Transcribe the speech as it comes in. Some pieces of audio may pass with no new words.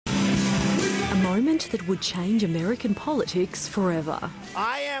moment that would change American politics forever.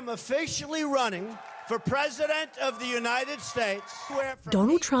 I am officially running for President of the United States.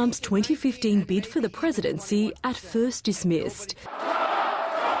 Donald Trump's 2015 bid for the presidency at first dismissed.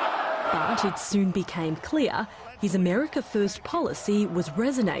 But it soon became clear his America First policy was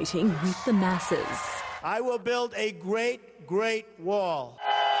resonating with the masses. I will build a great, great wall.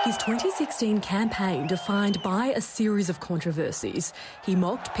 His 2016 campaign defined by a series of controversies. He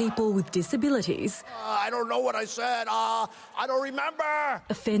mocked people with disabilities. I don't know what I said. I don't remember.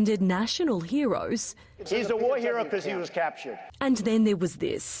 Offended national heroes. He's a war hero because he was captured. And then there was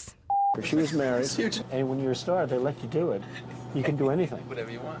this. She was married, and when you're a star, they let you do it. You can do anything. Whatever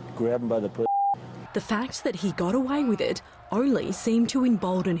you want. Grab him by the pussy. The fact that he got away with it only seemed to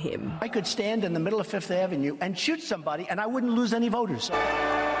embolden him. I could stand in the middle of Fifth Avenue and shoot somebody and I wouldn't lose any voters.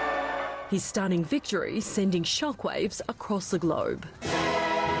 His stunning victory sending shockwaves across the globe.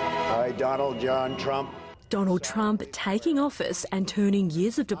 Hi, Donald John Trump. Donald Trump taking office and turning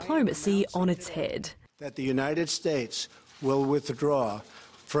years of diplomacy on its head. That the United States will withdraw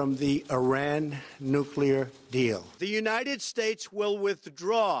from the Iran nuclear deal. The United States will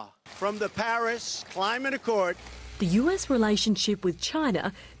withdraw from the Paris Climate Accord. The US relationship with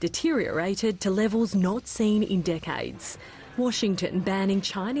China deteriorated to levels not seen in decades. Washington banning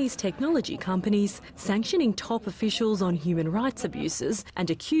Chinese technology companies, sanctioning top officials on human rights abuses, and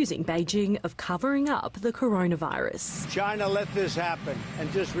accusing Beijing of covering up the coronavirus. China let this happen,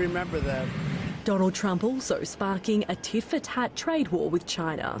 and just remember that. Donald Trump also sparking a tit-for-tat trade war with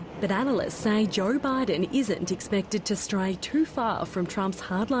China. But analysts say Joe Biden isn't expected to stray too far from Trump's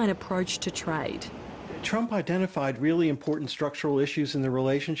hardline approach to trade. Trump identified really important structural issues in the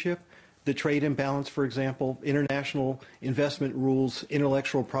relationship. The trade imbalance, for example, international investment rules,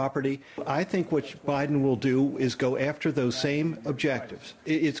 intellectual property. I think what Biden will do is go after those same objectives.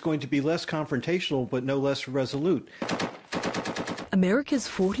 It's going to be less confrontational, but no less resolute. America's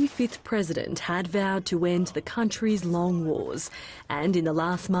 45th president had vowed to end the country's long wars, and in the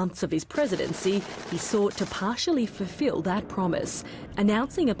last months of his presidency, he sought to partially fulfil that promise,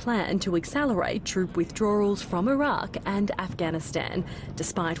 announcing a plan to accelerate troop withdrawals from Iraq and Afghanistan,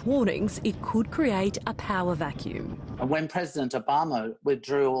 despite warnings it could create a power vacuum. When President Obama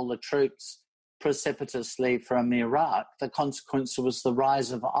withdrew all the troops precipitously from Iraq, the consequence was the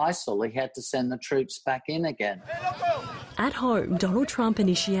rise of ISIL. He had to send the troops back in again. At home, Donald Trump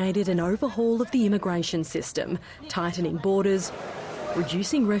initiated an overhaul of the immigration system, tightening borders,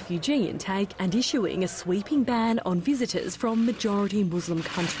 reducing refugee intake and issuing a sweeping ban on visitors from majority Muslim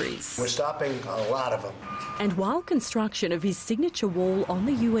countries. We're stopping a lot of them. And while construction of his signature wall on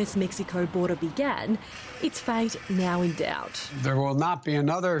the US-Mexico border began, its fate now in doubt. There will not be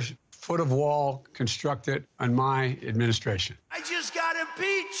another foot of wall constructed on my administration. I just got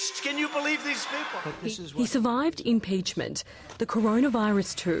impeached. Can you believe these people? He survived impeachment, the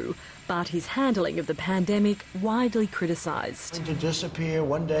coronavirus too, but his handling of the pandemic widely criticised. To disappear,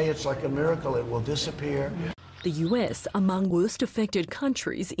 one day it's like a miracle, it will disappear. The US among worst affected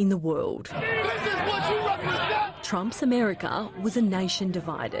countries in the world. This is what you represent! Trump's America was a nation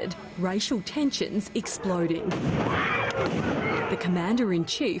divided, racial tensions exploding. The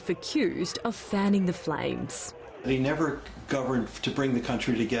commander-in-chief accused of fanning the flames. He never governed to bring the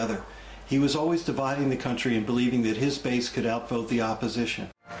country together. He was always dividing the country and believing that his base could outvote the opposition.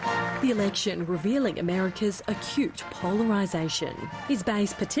 The election revealing America's acute polarisation. His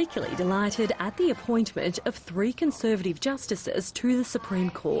base particularly delighted at the appointment of 3 Conservative justices to the Supreme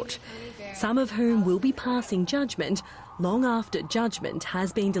Court, some of whom will be passing judgment long after judgment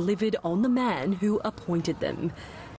has been delivered on the man who appointed them.